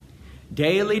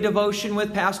Daily Devotion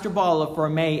with Pastor Bala for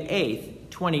May 8th,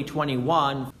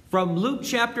 2021, from Luke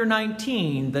chapter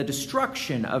 19, the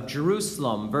destruction of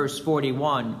Jerusalem, verse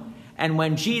 41. And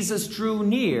when Jesus drew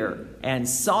near and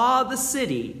saw the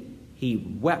city, he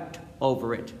wept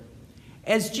over it.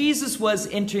 As Jesus was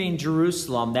entering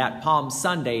Jerusalem, that Palm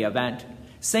Sunday event,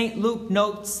 St. Luke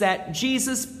notes that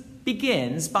Jesus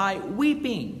begins by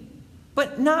weeping,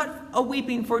 but not a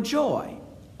weeping for joy,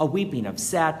 a weeping of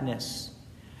sadness.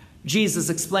 Jesus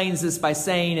explains this by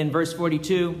saying in verse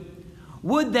 42,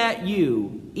 "Would that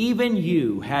you, even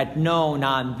you, had known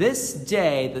on this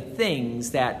day the things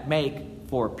that make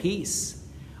for peace,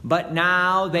 but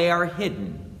now they are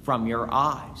hidden from your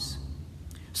eyes."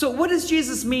 So what does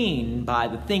Jesus mean by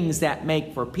the things that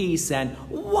make for peace, and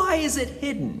why is it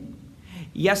hidden?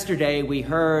 Yesterday we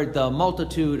heard the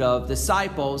multitude of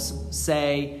disciples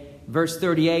say, verse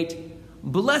 38,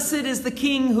 "Blessed is the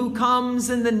King who comes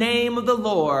in the name of the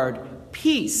Lord,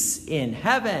 peace in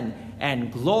heaven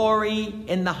and glory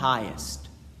in the highest."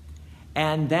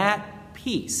 And that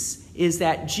peace is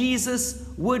that Jesus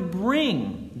would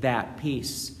bring that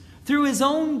peace through his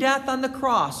own death on the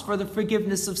cross for the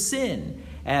forgiveness of sin,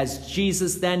 as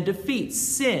Jesus then defeats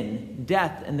sin,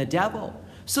 death, and the devil,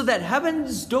 so that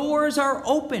heaven's doors are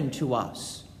open to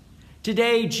us.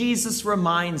 Today, Jesus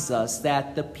reminds us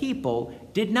that the people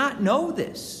did not know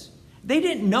this. They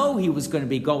didn't know he was going to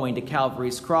be going to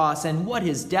Calvary's cross and what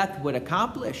his death would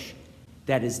accomplish,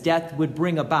 that his death would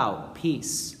bring about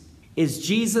peace. Is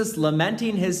Jesus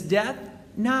lamenting his death?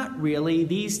 Not really.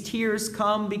 These tears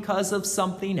come because of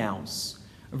something else.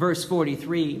 Verse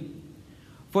 43,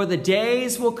 "For the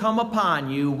days will come upon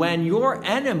you when your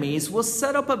enemies will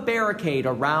set up a barricade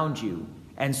around you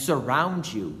and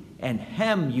surround you and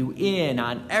hem you in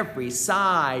on every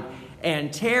side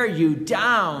and tear you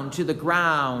down to the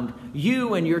ground,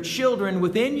 you and your children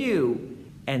within you,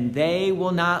 and they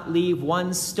will not leave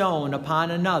one stone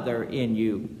upon another in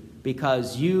you,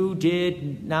 because you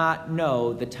did not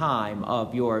know the time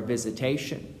of your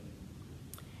visitation."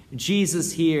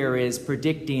 Jesus here is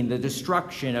predicting the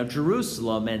destruction of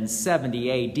Jerusalem in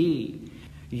 70 AD.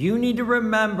 You need to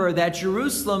remember that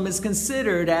Jerusalem is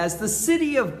considered as the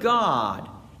city of God,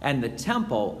 and the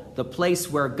temple, the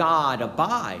place where God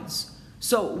abides.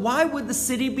 So why would the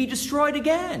city be destroyed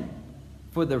again?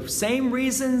 For the same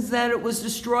reasons that it was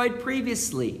destroyed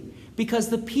previously, because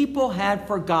the people had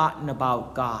forgotten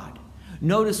about God.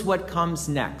 Notice what comes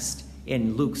next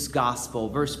in Luke's gospel,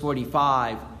 verse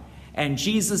 45. "And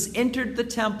Jesus entered the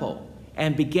temple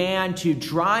and began to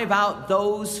drive out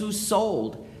those who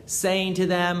sold, saying to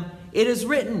them, 'It is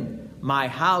written, my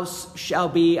house shall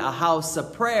be a house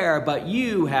of prayer, but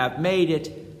you have made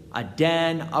it a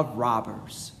den of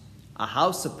robbers.'" A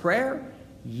house of prayer?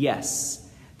 Yes.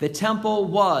 The temple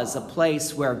was a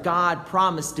place where God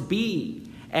promised to be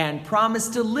and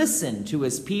promised to listen to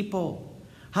his people.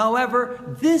 However,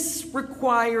 this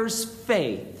requires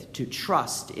faith to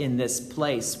trust in this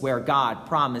place where God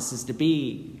promises to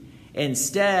be.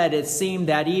 Instead, it seemed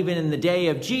that even in the day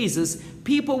of Jesus,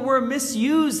 people were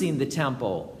misusing the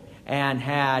temple and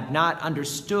had not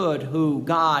understood who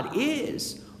God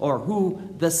is or who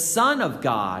the Son of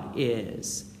God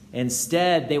is.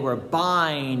 Instead, they were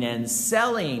buying and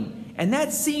selling, and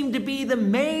that seemed to be the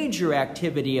major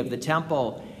activity of the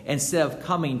temple instead of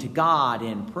coming to God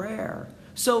in prayer.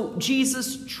 So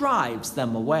Jesus drives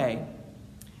them away.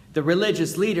 The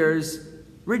religious leaders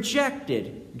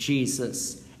rejected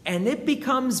Jesus, and it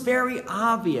becomes very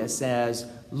obvious as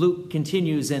Luke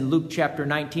continues in Luke chapter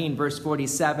 19, verse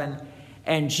 47,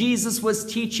 "And Jesus was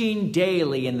teaching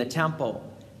daily in the temple.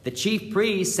 The chief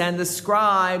priests and the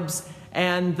scribes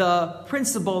and the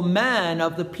principal men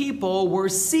of the people were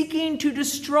seeking to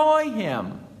destroy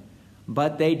him,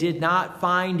 but they did not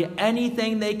find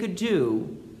anything they could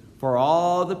do, for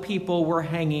all the people were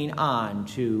hanging on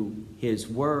to his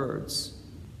words."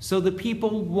 So the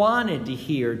people wanted to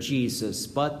hear Jesus,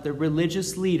 but the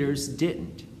religious leaders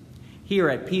didn't. Here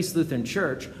at Peace Lutheran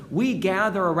Church, we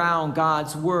gather around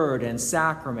God's word and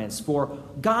sacraments, for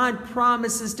God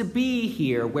promises to be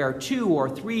here where 2 or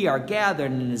 3 are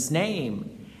gathered in his name.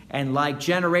 And like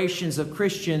generations of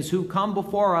Christians who come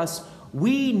before us,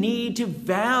 we need to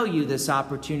value this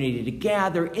opportunity to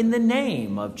gather in the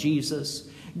name of Jesus.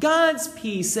 God's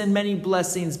peace and many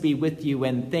blessings be with you,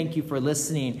 and thank you for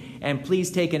listening. And please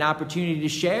take an opportunity to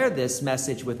share this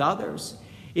message with others.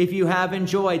 If you have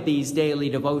enjoyed these daily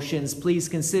devotions, please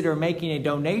consider making a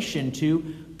donation to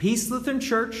Peace Lutheran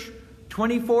Church,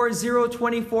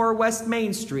 24024 West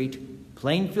Main Street,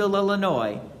 Plainfield,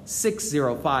 Illinois,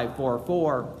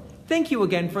 60544. Thank you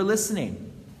again for listening.